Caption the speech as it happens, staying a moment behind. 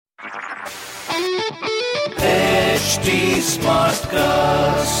HT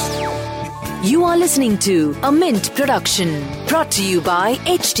Smartcast. You are listening to a Mint production brought to you by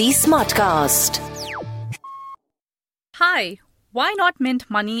HT Smartcast. Hi, Why Not Mint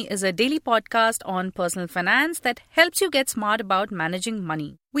Money is a daily podcast on personal finance that helps you get smart about managing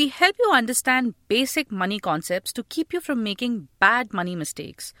money. We help you understand basic money concepts to keep you from making bad money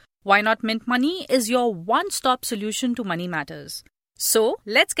mistakes. Why Not Mint Money is your one-stop solution to money matters. So,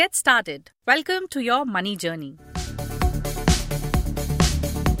 let's get started. Welcome to your money journey.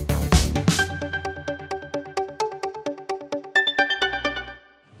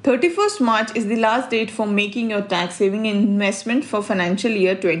 March 31st is the last date for making your tax saving investment for financial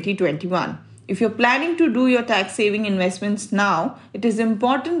year 2021. If you're planning to do your tax saving investments now, it is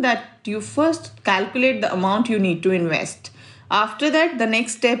important that you first calculate the amount you need to invest. After that, the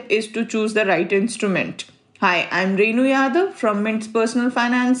next step is to choose the right instrument. Hi, I'm Renu Yadav from Mint's personal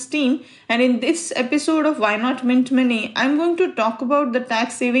finance team, and in this episode of Why Not Mint Money, I'm going to talk about the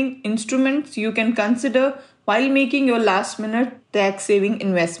tax saving instruments you can consider while making your last minute tax saving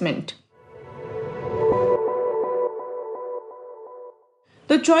investment.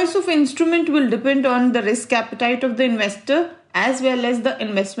 The choice of instrument will depend on the risk appetite of the investor as well as the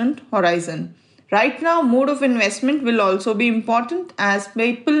investment horizon. Right now, mode of investment will also be important as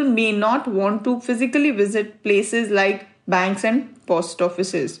people may not want to physically visit places like banks and post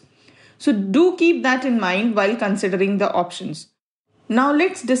offices. So do keep that in mind while considering the options. Now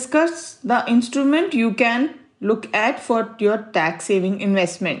let's discuss the instrument you can look at for your tax saving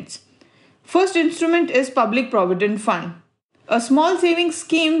investments. First instrument is Public Provident Fund, a small savings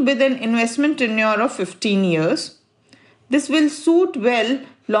scheme with an investment tenure of 15 years. This will suit well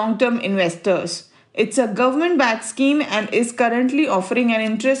long-term investors. It's a government-backed scheme and is currently offering an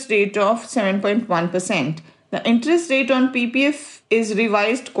interest rate of 7.1%. The interest rate on PPF is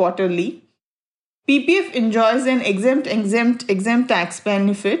revised quarterly. PPF enjoys an exempt tax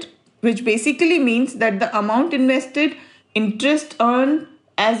benefit, which basically means that the amount invested, interest earned,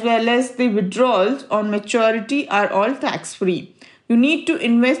 as well as the withdrawals on maturity are all tax-free. You need to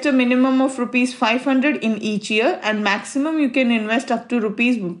invest a minimum of Rs 500 in each year and maximum you can invest up to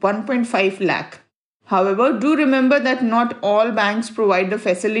Rs 1.5 lakh. However, do remember that not all banks provide the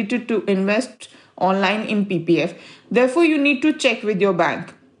facility to invest online in PPF. Therefore, you need to check with your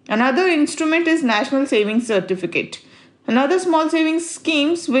bank. Another instrument is National Savings Certificate. Another small savings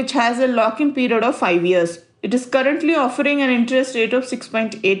scheme which has a lock-in period of 5 years. It is currently offering an interest rate of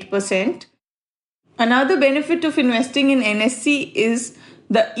 6.8%. Another benefit of investing in NSC is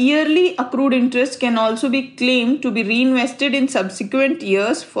the yearly accrued interest can also be claimed to be reinvested in subsequent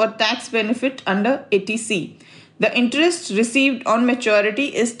years for tax benefit under 80C. The interest received on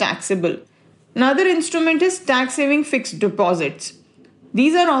maturity is taxable. Another instrument is tax saving fixed deposits.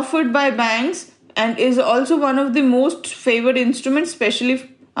 These are offered by banks and is also one of the most favored instruments,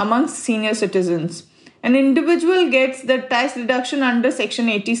 especially amongst senior citizens. An individual gets the tax deduction under Section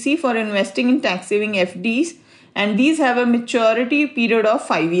 80C for investing in tax-saving FDs, and these have a maturity period of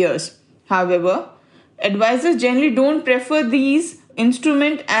 5 years. However, advisors generally don't prefer these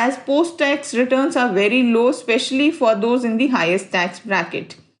instruments as post-tax returns are very low, especially for those in the highest tax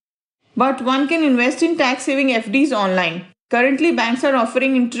bracket. But one can invest in tax-saving FDs online. Currently, banks are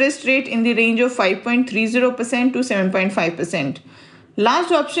offering interest rate in the range of 5.30% to 7.5%.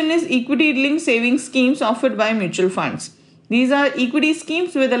 Last option is equity-linked savings schemes offered by mutual funds. These are equity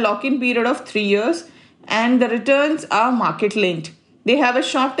schemes with a lock-in period of 3 years and the returns are market-linked. They have a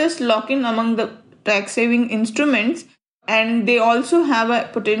shortest lock-in among the tax-saving instruments and they also have a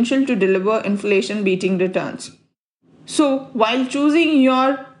potential to deliver inflation-beating returns. So, while choosing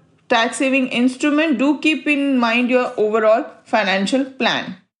your tax-saving instrument, do keep in mind your overall financial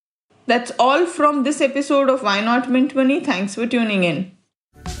plan. That's all from this episode of Why Not Mint Money. Thanks for tuning in.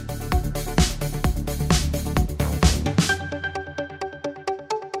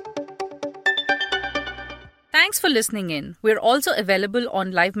 Thanks for listening in. We're also available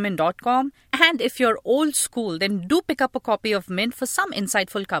on livemint.com. And if you're old school, then do pick up a copy of Mint for some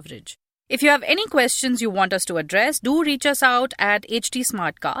insightful coverage. If you have any questions you want us to address, do reach us out at HT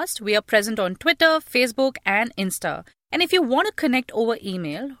Smartcast. We are present on Twitter, Facebook, and Insta. And if you want to connect over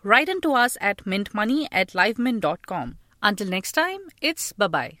email, write into us at mintmoney@livemint.com. Until next time, it's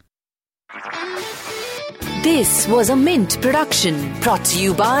bye-bye. This was a Mint production brought to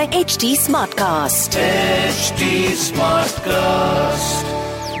you by HT Smartcast. HT Smartcast.